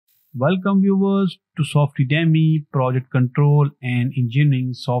Welcome viewers to SoftEdemy Project Control and Engineering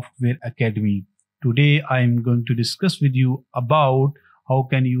Software Academy. Today I am going to discuss with you about how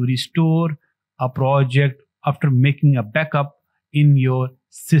can you restore a project after making a backup in your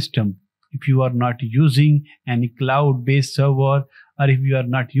system. If you are not using any cloud-based server or if you are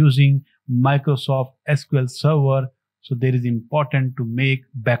not using Microsoft SQL Server, so there is important to make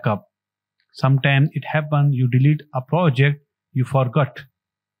backup. Sometimes it happens you delete a project, you forgot.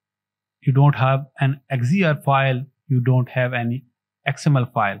 You don't have an XZR file, you don't have any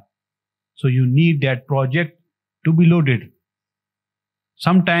XML file. So you need that project to be loaded.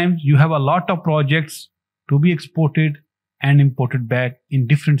 Sometimes you have a lot of projects to be exported and imported back in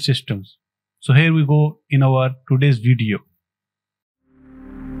different systems. So here we go in our today's video.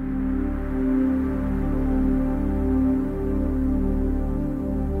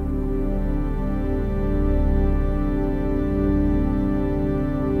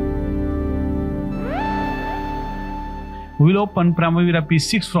 We will open Primavera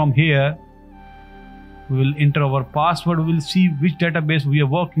P6 from here. We will enter our password. We will see which database we are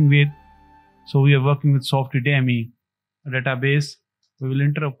working with. So we are working with SoftEdemy database. We will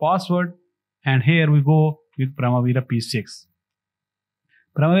enter a password and here we go with Primavera P6.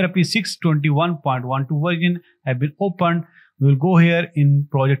 Primavera P6 21.12 version have been opened. We will go here in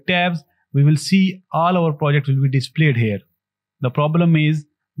project tabs. We will see all our projects will be displayed here. The problem is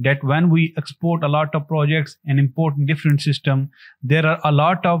that when we export a lot of projects and import in different system, there are a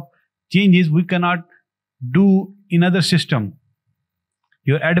lot of changes we cannot do in other system.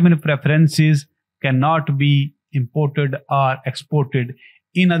 Your admin preferences cannot be imported or exported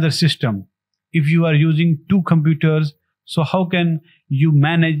in other system. If you are using two computers, so how can you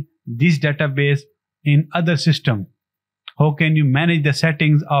manage this database in other system? How can you manage the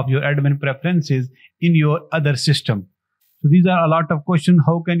settings of your admin preferences in your other system? So these are a lot of questions.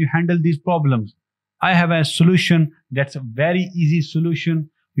 How can you handle these problems? I have a solution that's a very easy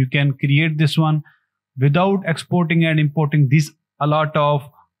solution. You can create this one without exporting and importing this a lot of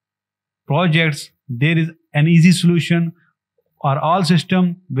projects. There is an easy solution for all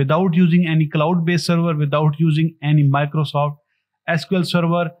system without using any cloud-based server, without using any Microsoft SQL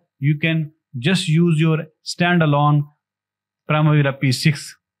server. You can just use your standalone Primavera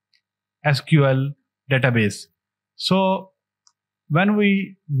P6 SQL database. So when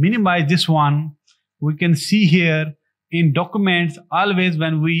we minimize this one, we can see here in documents, always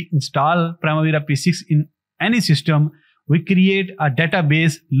when we install Primavera P6 in any system, we create a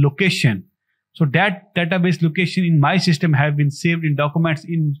database location. So that database location in my system have been saved in documents.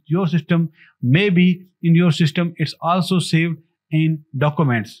 In your system, maybe in your system, it's also saved in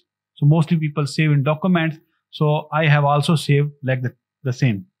documents. So mostly people save in documents. So I have also saved like the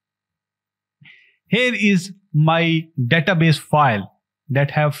same. Here is my database file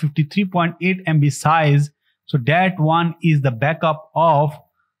that have 53.8 MB size. So that one is the backup of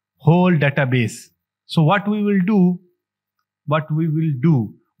whole database. So what we will do,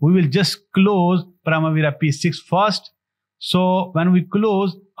 we will just close Primavera P6 first. So when we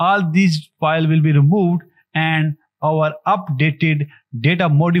close, all these files will be removed and our updated data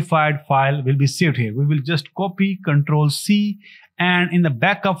modified file will be saved here. We will just copy Control C. And in the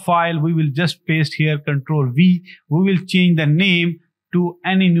backup file, we will just paste here Control V. We will change the name to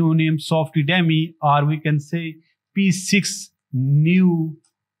any new name, SoftEdemy, or we can say P6 new,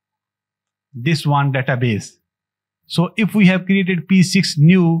 this one database. So if we have created P6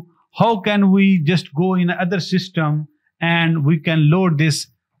 new, how can we just go in another system and we can load this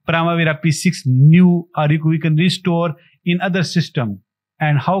Primavera P6 new, or we can restore in other system?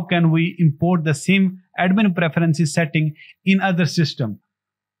 And how can we import the same admin preferences setting in other system?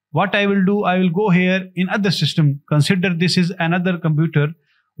 What I will do, I will go here in other system. Consider this is another computer.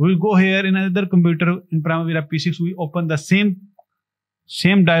 We will go here in another computer in Primavera P6. We open the same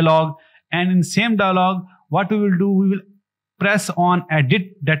dialog, and in same dialog, what we will do, we will press on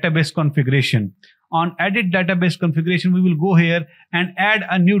Edit Database Configuration. On Edit Database Configuration, we will go here and add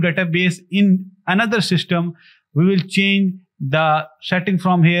a new database in another system. We will change the setting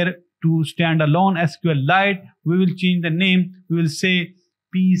from here to standalone SQLite. We will change the name. We will say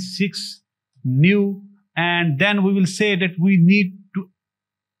P6 new, and then we will say that we need to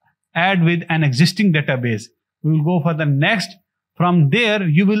add with an existing database. We will go for the next. From there,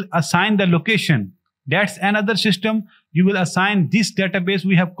 you will assign the location. That's another system. You will assign this database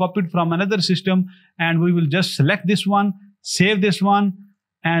we have copied from another system, and we will just select this one, save this one,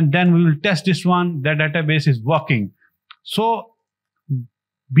 and then we will test this one. The database is working. So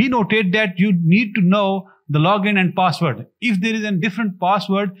be noted that you need to know the login and password. If there is a different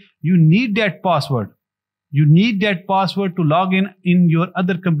password, you need that password. You need that password to log in your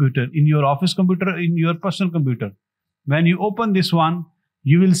other computer, in your office computer, in your personal computer. When you open this one,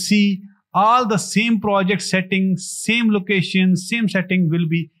 you will see all the same project settings, same location, same setting will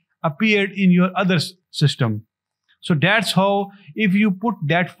be appeared in your other system. So that's how, if you put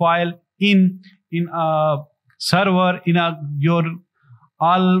that file in a server, in your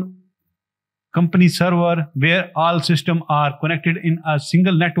all company server where all systems are connected in a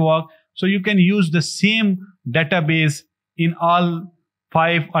single network, so you can use the same database in all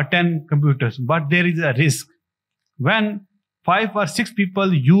 5 or 10 computers. But there is a risk. When 5 or 6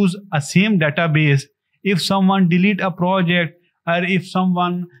 people use a same database, if someone delete a project, or if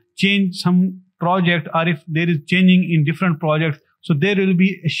someone change some project, or if there is changing in different projects, so there will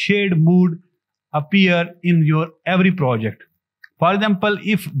be a shared mood appear in your every project. For example,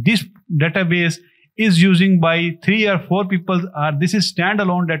 if this database is using by 3 or 4 people, or this is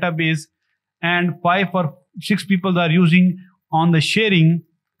standalone database, and 5 or 6 people are using on the sharing,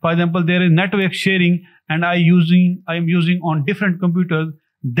 for example, there is network sharing, and I am using on different computers,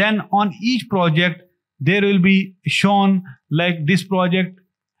 then on each project there will be shown like this project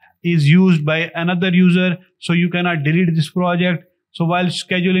is used by another user, so you cannot delete this project. So while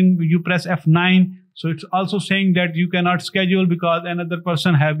scheduling, you press F9. So it's also saying that you cannot schedule because another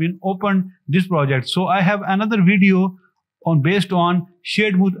person have been opened this project. So I have another video based on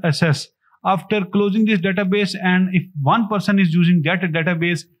shared mood access. After closing this database, and if one person is using that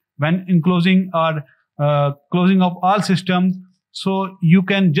database when in closing or closing of all systems, so you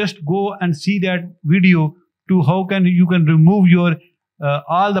can just go and see that video to how you can remove your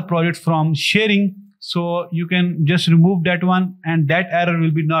all the projects from sharing. So you can just remove that one, and that error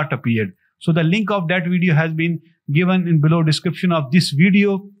will be not appeared. So the link of that video has been given in below description of this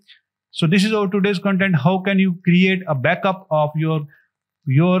video. So this is our today's content. How can you create a backup of your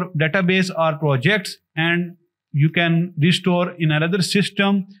database or projects, and you can restore in another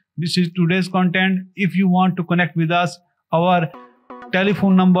system. This is today's content. If you want to connect with us, our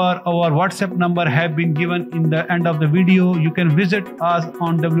telephone number, our WhatsApp number have been given in the end of the video. You can visit us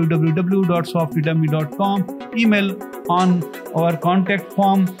on www.softedemy.com, email on our contact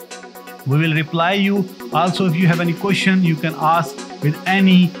form. We will reply you. Also, if you have any question, you can ask with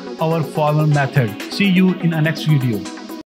any our formal method. See you in the next video.